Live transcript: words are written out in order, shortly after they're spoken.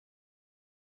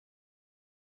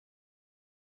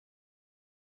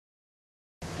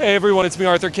Hey everyone, it's me,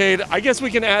 Arthur Kade. I guess we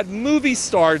can add movie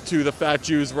star to the Fat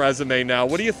Jew's resume now.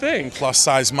 What do you think? Plus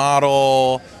size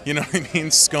model, you know what I mean?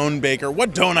 Scone baker.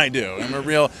 What don't I do? I'm a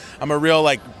real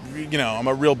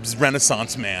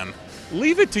Renaissance man.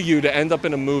 Leave it to you to end up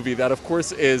in a movie that, of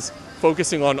course, is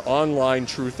focusing on online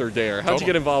truth or dare. How'd you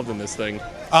get involved in this thing?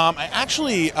 I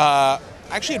actually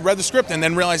had read the script and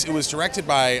then realized it was directed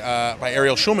by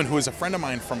Ariel Schulman, who is a friend of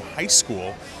mine from high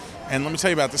school. And let me tell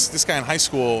you about this guy in high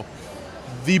school,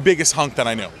 the biggest hunk that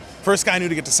I knew. First guy I knew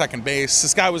to get to second base.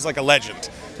 This guy was like a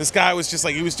legend. This guy was just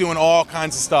like, he was doing all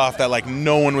kinds of stuff that like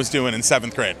no one was doing in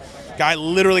 7th grade. Guy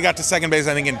literally got to second base,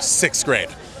 I think, in 6th grade.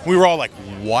 We were all like,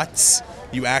 what?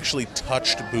 You actually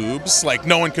touched boobs? Like,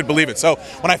 no one could believe it. So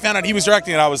when I found out he was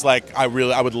directing it, I was like, I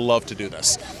would love to do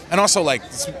this. And also,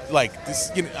 this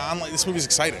movie's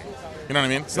exciting. You know what I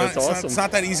mean? It's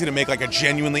not that easy to make like a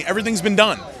genuinely, everything's been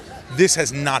done. This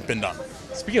has not been done.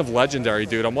 Speaking of legendary,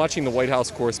 dude, I'm watching the White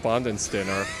House Correspondents'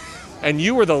 Dinner, and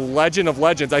you were the legend of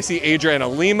legends. I see Adriana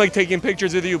Lima taking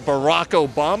pictures with you, Barack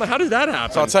Obama. How did that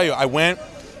happen? So I'll tell you, I went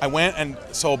and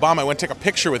so Obama, I went to take a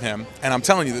picture with him, and I'm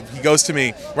telling you, he goes to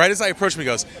me, right as I approach him, he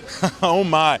goes, oh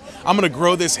my, I'm gonna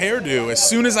grow this hairdo as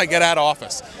soon as I get out of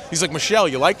office. He's like, Michelle,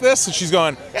 you like this? And she's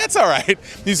going, yeah, it's all right.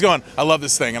 He's going, I love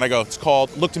this thing. And I go, it's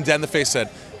called, looked him dead in the face, said,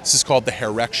 this is called the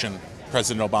hairection,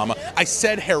 President Obama. I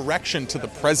said hairection to the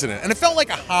president, and it felt like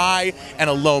a high and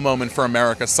a low moment for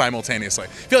America simultaneously. I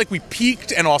feel like we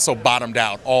peaked and also bottomed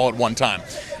out all at one time.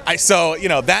 So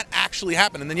that actually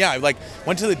happened, and then I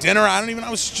went to the dinner. I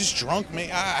was just drunk,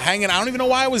 hanging. I don't even know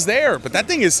why I was there, but that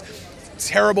thing is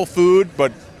terrible food,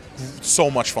 but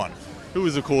so much fun. Who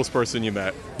was the coolest person you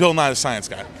met? Bill Nye the Science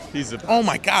Guy. He's the best. Oh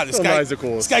my God, this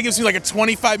guy gives me like a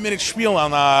 25-minute spiel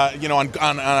on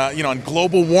on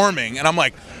global warming, and I'm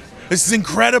like, this is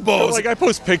incredible. Like, I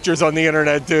post pictures on the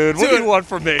internet, dude. What do you want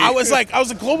from me? I was like,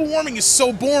 global warming is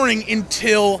so boring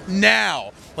until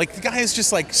now. Like, the guy is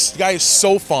just like, the guy is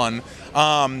so fun.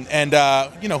 I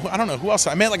don't know who else.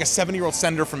 I met like a 70-year-old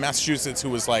senator from Massachusetts who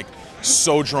was like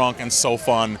so drunk and so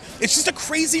fun. It's just a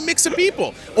crazy mix of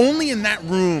people. Only in that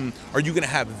room are you going to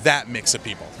have that mix of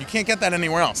people. You can't get that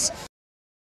anywhere else.